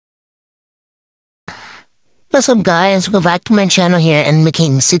What's up guys, welcome back to my channel here and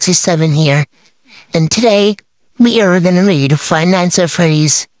King67 here. And today, we are gonna read Five Nights at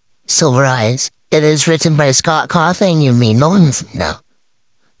Freddy's Silver Eyes. It is written by Scott Cawthon, you may know him now.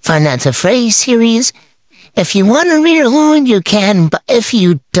 Five Nights at Freddy's series. If you want to read along, you can, but if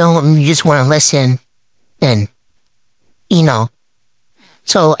you don't and you just want to listen, then,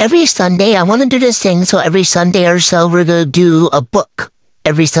 So every Sunday, I want to do this thing, so every Sunday or so, we're gonna do a book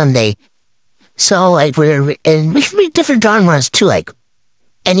every Sunday. So, we can read different genres too, like,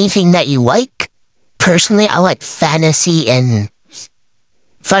 anything that you like. Personally, I like fantasy and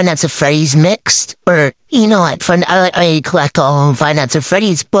Five Nights at Freddy's mixed, or, I collect all Five Nights at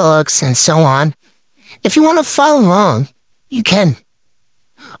Freddy's books and so on. If you want to follow along, you can.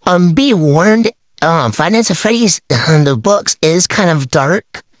 Be warned, Five Nights at Freddy's, the books is kind of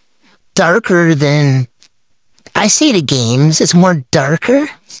darker than, I say the games, it's more darker.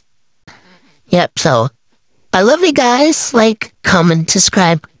 Yep, so, I love you guys, like, comment,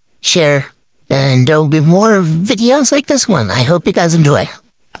 subscribe, share, and there'll be more videos like this one. I hope you guys enjoy.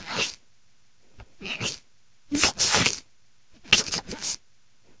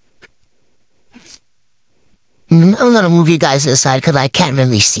 I'm gonna move you guys to the side because I can't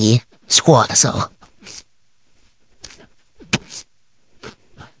really see squat, so.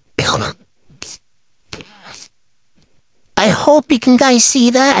 Hold on. I hope you can guys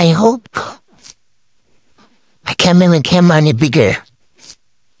see that, I hope. I can't make the camera any bigger.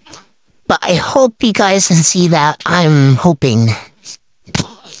 But I hope you guys can see that. I'm hoping.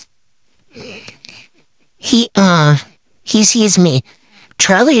 He sees me.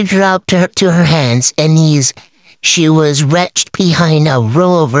 Charlie dropped her to her hands, and she was wretched behind a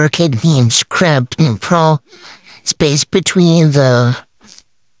row of arcade games, cramped in crawl space between the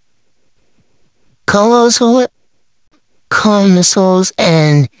consoles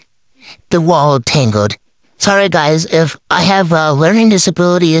and the wall tangled. Sorry guys, if I have a learning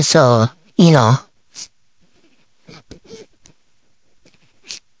disability, so,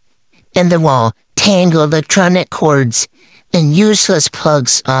 And the wall, tangled electronic cords and useless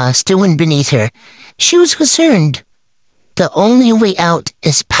plugs stewing beneath her. She was concerned. The only way out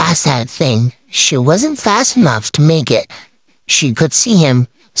is past that thing. She wasn't fast enough to make it. She could see him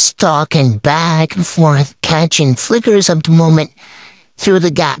stalking back and forth, catching flickers of the moment through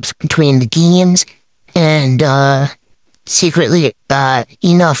the gaps between the games and, secretly,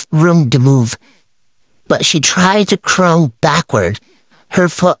 enough room to move. But she tried to crawl backward. Her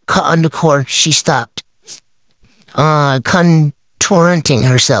foot caught on the cord, she stopped, contorting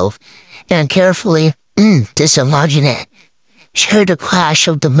herself, and carefully, dislodging it. She heard the clash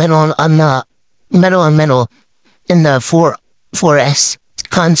of the metal on the metal in the 4S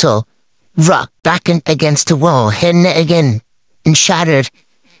console, rocked back against the wall, hitting it again, and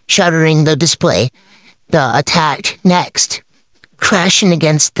shattering the display. The attack next, crashing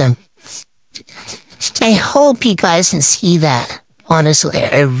against them. I hope you guys can see that. Honestly,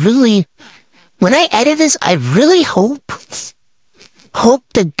 when I edit this, I really hope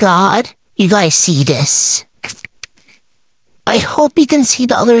to God you guys see this. I hope you can see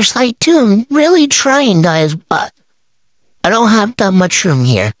the other side too. I'm really trying, guys, but I don't have that much room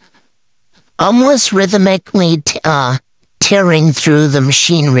here. Almost rhythmically tearing through the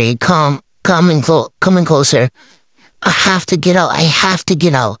machinery, coming closer. I have to get out.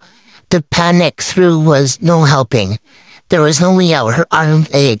 The panic through was no helping. There was no way out. Her arms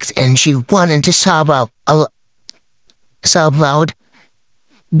ached, and she wanted to sob loud.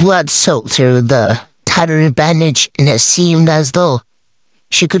 Blood soaked through the tattered bandage, and it seemed as though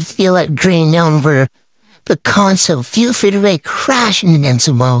she could feel it draining down over the console. Few feet away, crashing against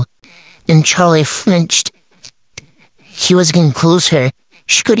the wall, and Charlie flinched. He was getting closer.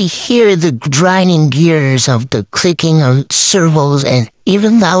 She could hear the grinding gears of the clicking of servos, and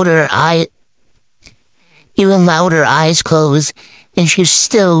even louder eyes closed, and she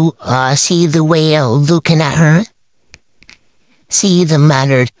still see the whale looking at her. See the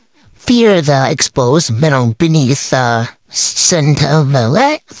mattered, fear the exposed metal beneath the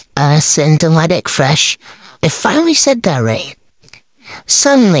scintillating fresh. I finally said that right.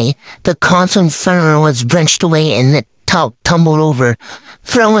 Suddenly, the console in front of her was wrenched away, and the top tumbled over,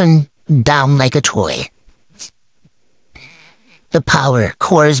 throwing down like a toy. The power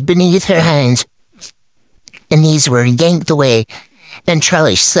cores beneath her hands and these were yanked away, and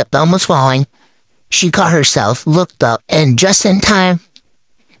Charlie slipped, almost falling. She caught herself, looked up, and just in time,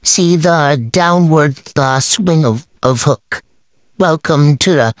 see the downward swing of Hook. Welcome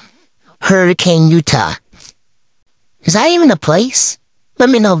to the Hurricane, Utah. Is that even a place? Let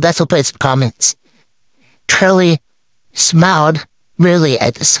me know if that's a place in the comments. Charlie smiled, really,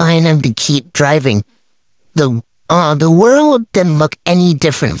 at the sign of to keep driving. the world didn't look any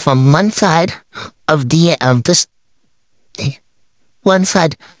different from one side of one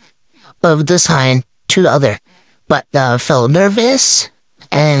side of the sign to the other, but felt nervous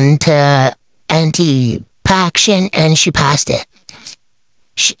and anti-paction, and she passed it.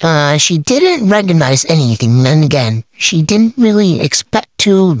 She didn't recognize anything, and again, she didn't really expect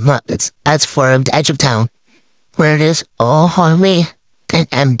to. As for the edge of town, where it is all hallway and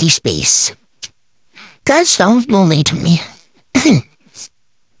empty space. That sounds lonely to me.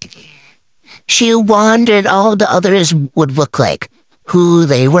 She wondered all the others would look like, who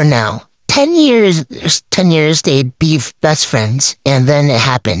they were now. 10 years they'd be best friends, and then it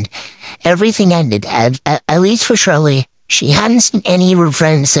happened. Everything ended, at least for Shirley. She hadn't seen any of her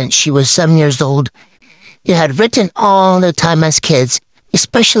friends since she was 7 years old. They had written all the time as kids,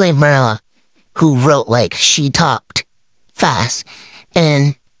 especially Marilla, who wrote like she talked, fast,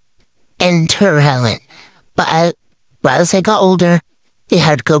 and intelligent. But as they got older, they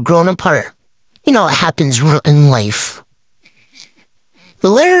had grown apart. You know, it happens in life. The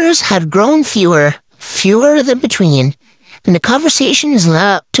letters had grown fewer than between, and the conversations led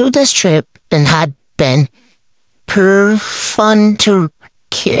up to this trip and had been perfunctory,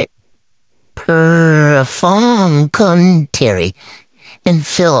 in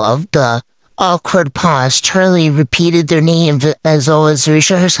fill of the awkward pause. Charlie repeated their names as always to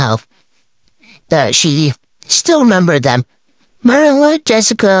reassure herself that she still remembered them. Marilla,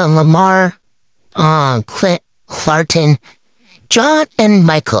 Jessica, Lamar, Clint, Clarton, John, and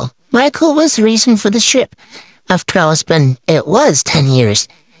Michael. Michael was the reason for the trip. After all, it was 10 years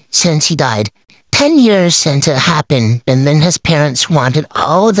since he died. 10 years since it happened, and then his parents wanted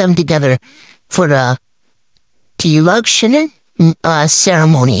all of them together for the election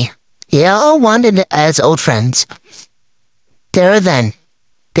ceremony. They all wanted it as old friends. There then,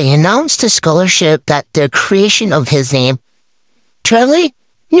 they announced a scholarship that the creation of his name. Charlie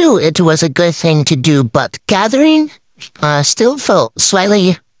knew it was a good thing to do, but gathering still felt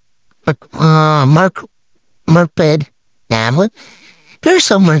slightly morbid. There's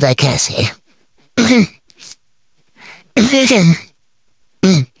some words I can't say.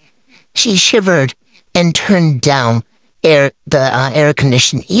 She shivered and turned down the air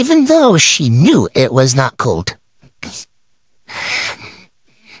conditioning, even though she knew it was not cold.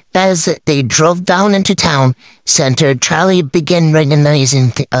 As they drove down into town center, Charlie began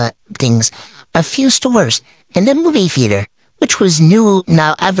recognizing things. A few stores and a movie theater, which was new,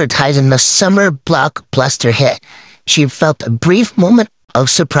 now advertising the summer blockbuster hit. She felt a brief moment of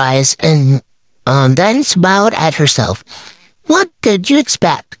surprise and then smiled at herself. What did you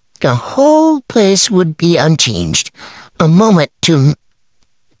expect? The whole place would be unchanged. A moment to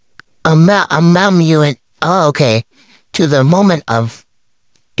to the moment of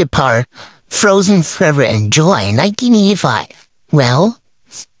depart, frozen forever in July 1985. Well,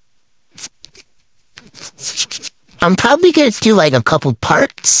 I'm probably going to do like a couple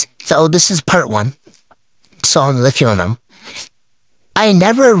parts, so this is part 1. So I'll let you know. I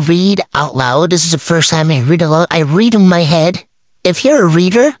never read out loud. This is the first time I read aloud. I read in my head. If you're a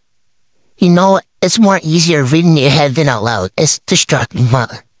reader, you know it's more easier reading in your head than out loud. It's distracting while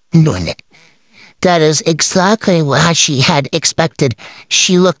doing it. That is exactly what she had expected.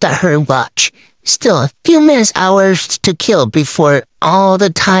 She looked at her watch. Still a few hours to kill before all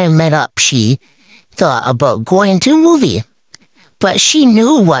the time met up. She thought about going to a movie. But she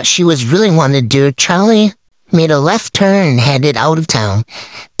knew what she was really wanting to do. Charlie made a left turn and headed out of town.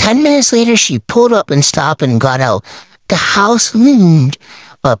 10 minutes later, she pulled up and stopped and got out. The house loomed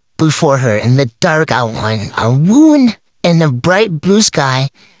up before her in the dark outline, a ruin in the bright blue sky.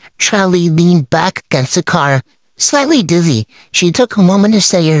 Charlie leaned back against the car, slightly dizzy. She took a moment to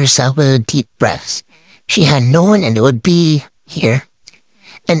steady herself with a deep breath. She had known it would be here.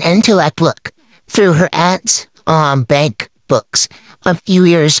 An intellect look through her aunt's bank books a few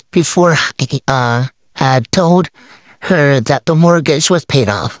years before had told her that the mortgage was paid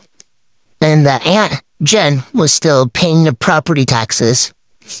off, and that Aunt Jen was still paying the property taxes.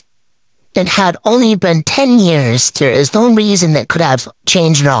 It had only been 10 years. There is no reason that could have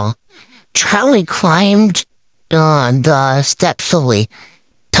changed at all. Charlie climbed the steps slowly,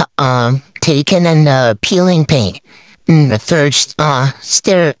 taking in peeling paint. The third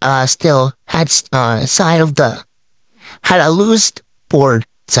stair still had side of had a loose board.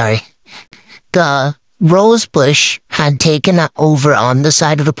 The rose bush had taken over on the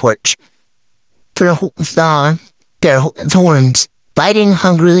side of the porch. Their thorns biting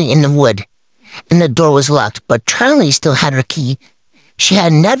hungrily in the wood, and the door was locked, but Charlie still had her key. She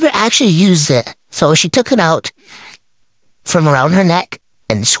had never actually used it, so she took it out from around her neck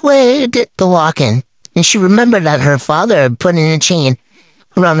and swayed the lock in. and she remembered that her father had put in a chain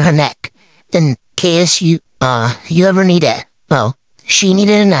around her neck in case you ever need it. Well, she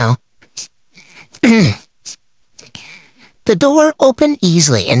needed it now. The door opened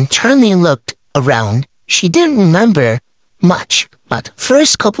easily, and Charlie looked around. She didn't remember much, but the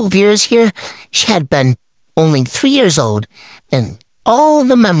first couple of years here, she had been only 3 years old, and all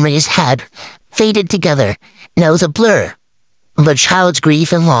the memories had faded together, and it was a blur of a child's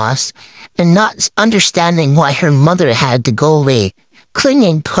grief and loss, and not understanding why her mother had to go away,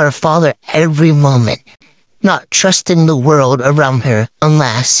 clinging to her father every moment, not trusting the world around her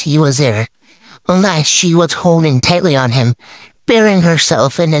unless he was there, unless she was holding tightly on him, burying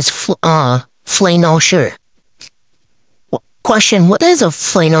herself in his flannel shirt. Question, what is a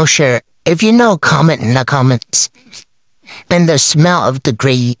flannel shirt? If you know, comment in the comments. And the smell of the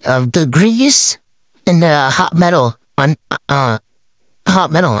grease and the hot metal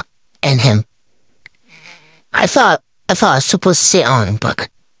in him. I thought I was supposed to sit on, but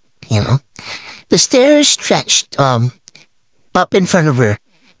the stairs stretched up in front of her,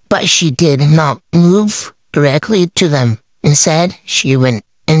 but she did not move directly to them. Instead, she went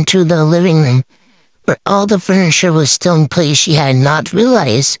into the living room, where all the furniture was still in place. She had not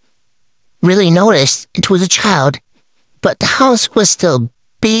really noticed it was a child, but the house was still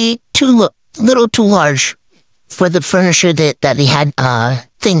little too large for the furniture that they had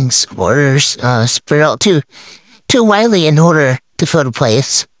things or spread out too widely in order to fill the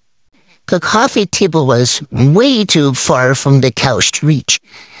place. The coffee table was way too far from the couch to reach,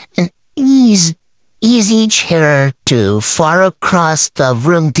 an easy chair too far across the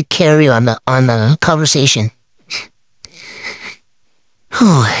room to carry on the conversation.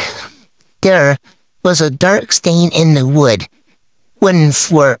 There was a dark stain in the wooden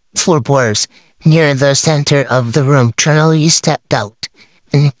floorboards near the center of the room. Charlie stepped out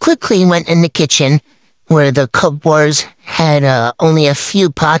and quickly went in the kitchen, where the cupboards had only a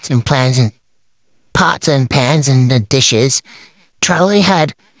few pots and pans and the dishes. Charlie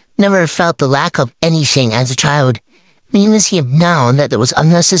had never felt the lack of anything as a child, meaning now that it was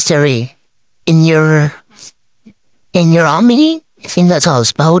unnecessary. In your omni, I think that's all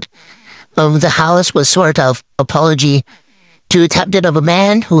it's about. The house was sort of apology to attempted of a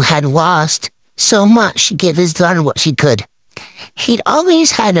man who had lost so much to give his daughter what she could. He'd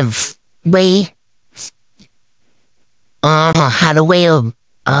always had a way of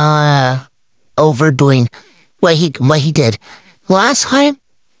overdoing what he did. Last time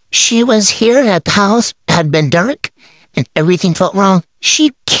she was here at the house, it had been dark and everything felt wrong.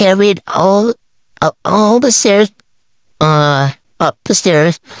 She carried all the stairs up the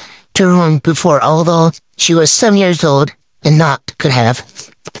stairs to her room before, although she was 7 years old and could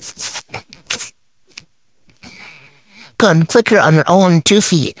flick her on her own 2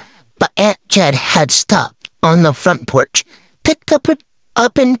 feet, but Aunt Jed had stopped on the front porch, picked up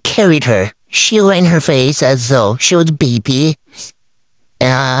and carried her, shielding her face as though she was a baby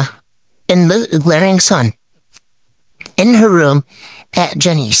in the glaring sun. In her room, Aunt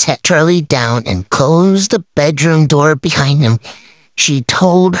Jenny sat Charlie down and closed the bedroom door behind him. She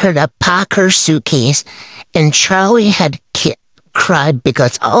told her to pack her suitcase, and Charlie had cried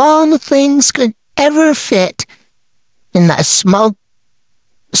because all the things could ever fit in that small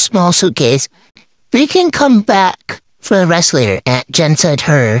suitcase. We can come back for the rest later, Aunt Jen said,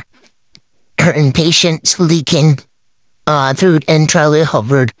 her impatience leaking through, and Charlie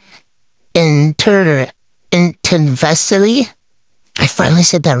hovered intensely. I finally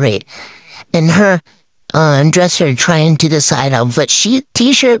said that right. In her dresser, trying to decide which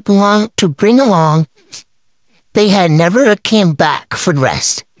t-shirt belonged to bring along. They had never came back for the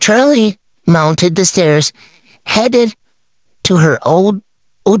rest. Charlie mounted the stairs, headed to her old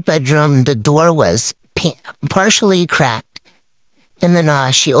bedroom. The door was partially cracked, and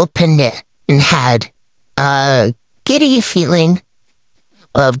then she opened it and had a giddy feeling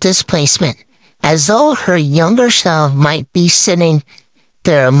of displacement, as though her younger self might be sitting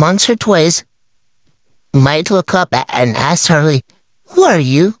there amongst her toys. Might look up and ask Charlie, "Who are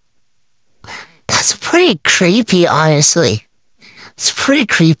you?" That's pretty creepy, honestly. It's pretty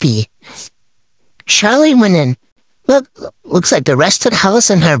creepy. Charlie went in. Looks like the rest of the house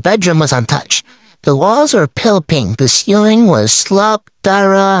and her bedroom was untouched. The walls were pale pink. The ceiling was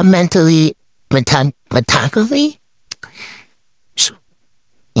metallically.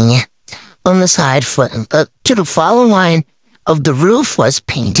 Yeah. On the side foot, to the follow line of the roof was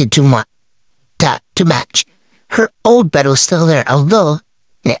painted to match. Her old bed was still there, although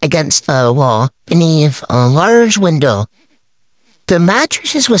against the wall beneath a large window. The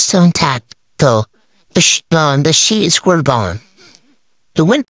mattresses were still intact, though the sheets were gone. The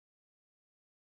window